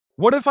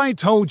What if I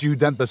told you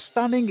that the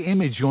stunning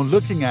image you're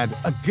looking at,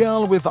 a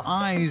girl with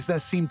eyes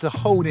that seem to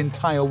hold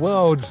entire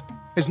worlds,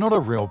 is not a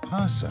real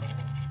person?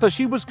 That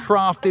she was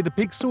crafted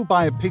pixel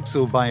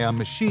by a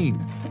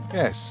machine.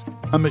 Yes,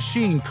 a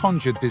machine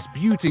conjured this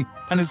beauty,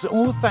 and it's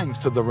all thanks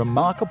to the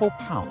remarkable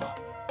power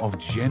of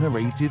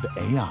generative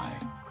AI.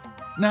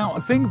 Now,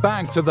 think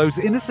back to those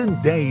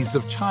innocent days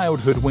of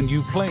childhood when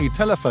you played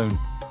telephone.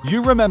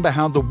 You remember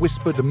how the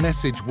whispered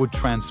message would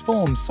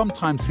transform,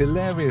 sometimes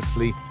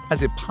hilariously,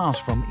 as it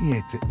passed from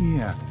ear to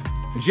ear.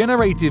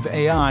 Generative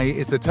AI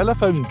is the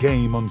telephone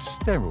game on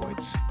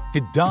steroids.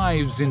 It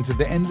dives into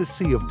the endless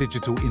sea of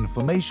digital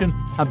information,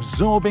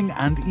 absorbing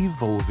and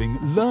evolving,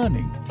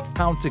 learning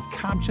how to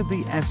capture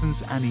the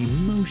essence and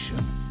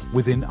emotion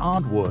within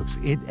artworks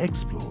it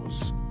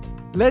explores.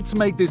 Let's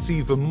make this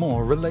even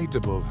more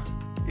relatable.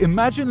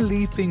 Imagine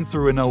leafing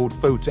through an old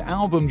photo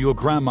album your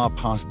grandma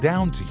passed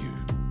down to you.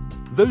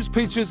 Those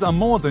pictures are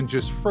more than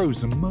just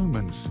frozen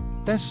moments,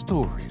 they're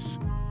stories,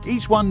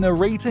 each one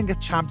narrating a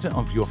chapter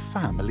of your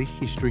family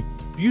history.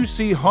 You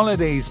see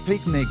holidays,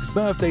 picnics,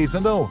 birthdays,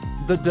 and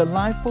the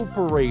delightful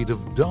parade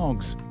of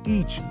dogs,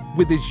 each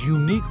with its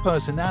unique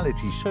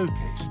personality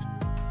showcased.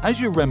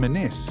 As you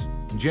reminisce,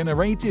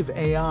 generative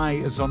AI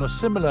is on a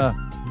similar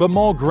but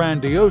more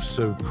grandiose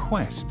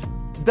quest.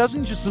 It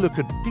doesn't just look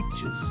at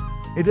pictures,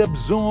 it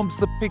absorbs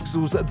the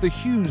pixels, the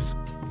hues,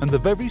 and the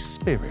very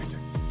spirit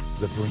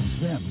that brings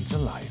them to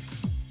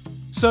life.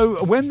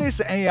 So when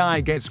this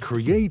AI gets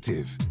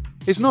creative,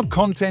 it's not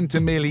content to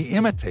merely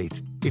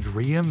imitate, it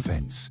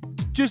reinvents.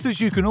 Just as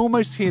you can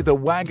almost hear the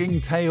wagging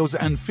tails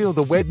and feel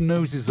the wet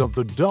noses of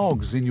the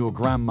dogs in your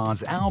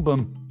grandma's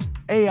album,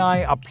 AI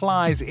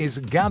applies its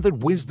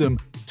gathered wisdom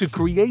to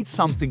create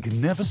something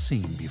never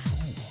seen before.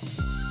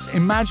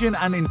 Imagine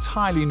an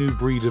entirely new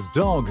breed of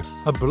dog,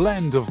 a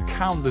blend of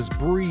countless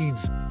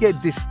breeds,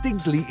 yet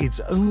distinctly its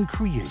own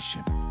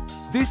creation.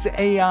 This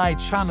AI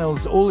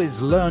channels all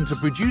it's learned to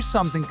produce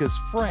something as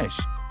fresh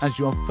as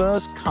your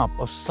first cup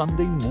of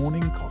Sunday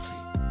morning coffee.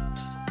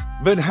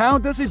 But how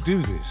does it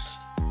do this?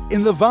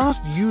 In the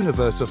vast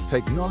universe of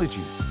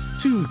technology,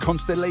 two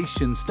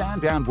constellations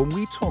stand out when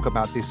we talk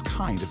about this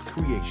kind of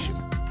creation: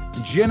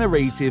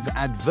 Generative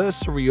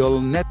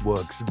Adversarial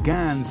Networks,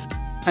 GANs,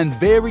 and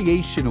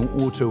Variational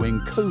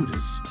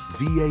Autoencoders,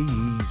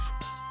 VAEs.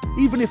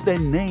 Even if their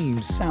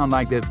names sound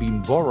like they've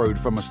been borrowed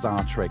from a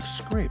Star Trek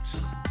script,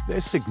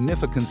 their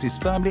significance is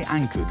firmly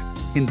anchored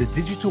in the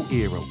digital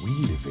era we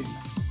live in.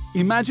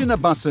 Imagine a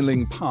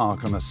bustling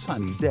park on a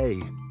sunny day.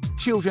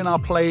 Children are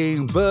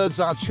playing, birds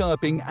are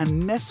chirping,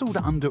 and nestled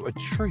under a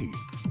tree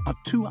are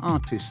two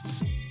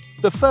artists.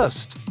 The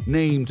first,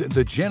 named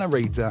the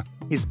Generator,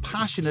 is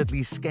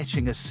passionately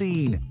sketching a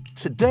scene.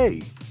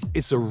 Today,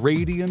 it's a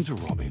radiant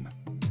robin.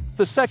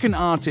 The second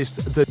artist,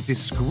 the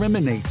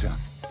Discriminator,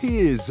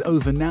 peers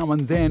over now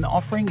and then,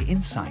 offering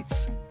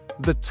insights.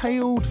 The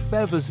tailed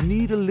feathers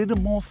need a little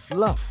more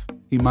fluff,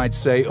 he might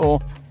say, or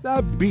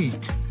that beak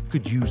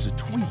could use a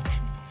tweak.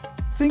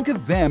 Think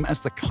of them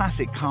as the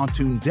classic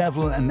cartoon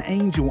devil and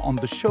angel on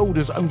the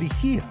shoulders, only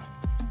here.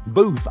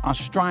 Both are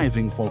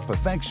striving for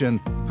perfection,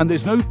 and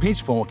there's no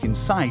pitchfork in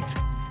sight.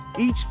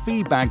 Each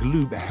feedback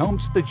loop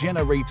helps the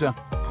generator,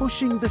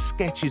 pushing the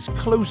sketches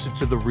closer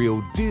to the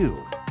real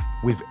deal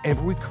with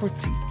every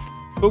critique.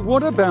 But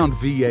what about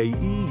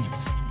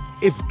VAEs?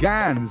 If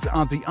GANs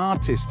are the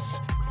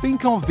artists,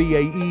 think of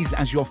VAEs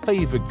as your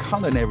favorite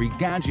culinary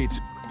gadget,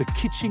 the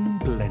kitchen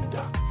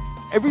blender.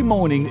 Every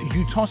morning,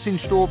 you toss in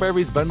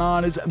strawberries,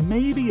 bananas,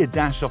 maybe a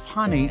dash of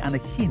honey and a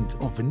hint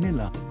of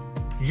vanilla.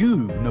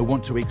 You know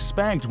what to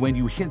expect when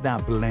you hit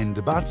that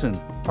blend button,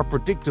 a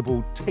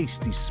predictable,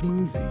 tasty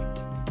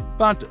smoothie.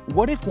 But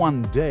what if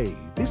one day,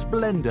 this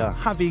blender,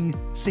 having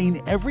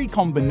seen every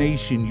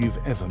combination you've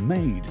ever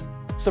made,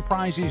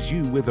 surprises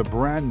you with a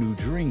brand new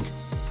drink?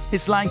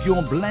 It's like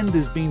your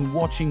blender's been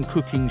watching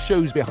cooking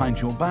shows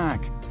behind your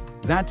back.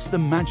 That's the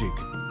magic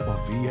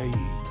of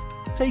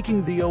VAE.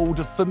 Taking the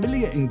old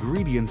familiar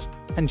ingredients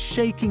and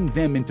shaking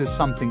them into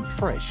something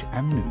fresh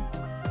and new.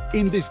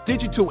 In this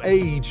digital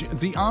age,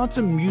 the art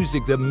and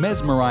music that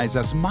mesmerize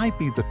us might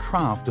be the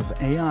craft of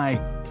AI,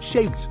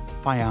 shaped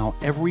by our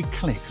every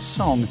click,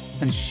 song,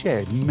 and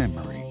shared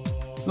memory.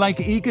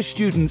 Like eager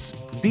students,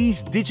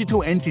 these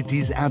digital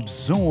entities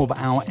absorb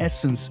our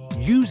essence,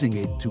 using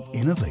it to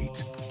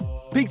innovate.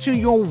 Picture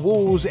your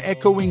walls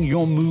echoing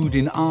your mood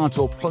in art,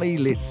 or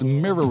playlists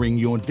mirroring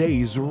your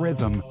day's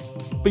rhythm.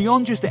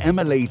 Beyond just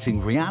emulating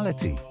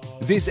reality,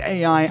 this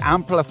AI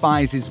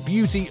amplifies its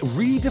beauty,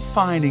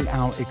 redefining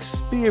our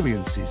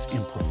experiences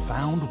in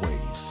profound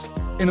ways.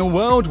 In a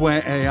world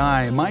where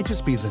AI might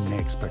just be the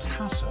next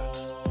Picasso,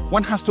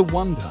 one has to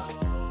wonder,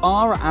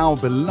 are our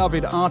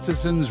beloved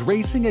artisans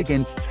racing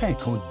against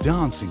tech or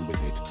dancing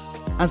with it?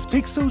 As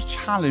pixels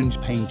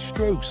challenge paint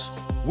strokes,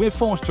 we're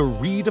forced to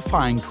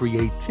redefine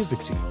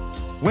creativity.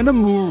 When a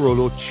mural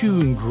or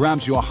tune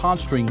grabs your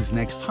heartstrings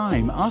next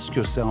time, ask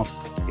yourself,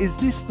 is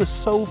this the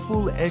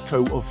soulful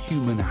echo of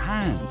human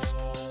hands,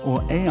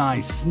 or AI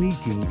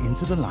sneaking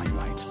into the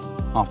limelight?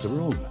 After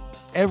all,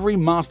 every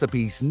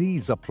masterpiece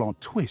needs a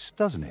plot twist,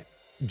 doesn't it?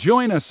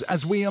 Join us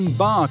as we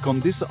embark on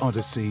this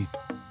odyssey.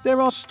 There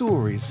are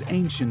stories,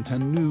 ancient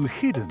and new,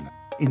 hidden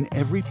in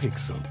every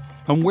pixel,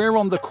 and we're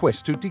on the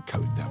quest to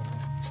decode them.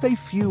 Stay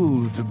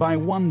fueled by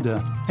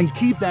wonder and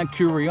keep that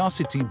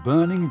curiosity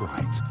burning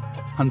bright.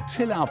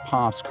 Until our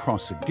paths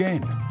cross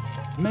again,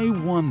 may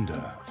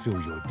wonder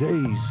fill your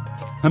days,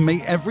 and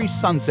may every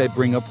sunset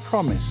bring a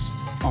promise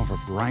of a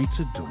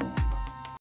brighter dawn.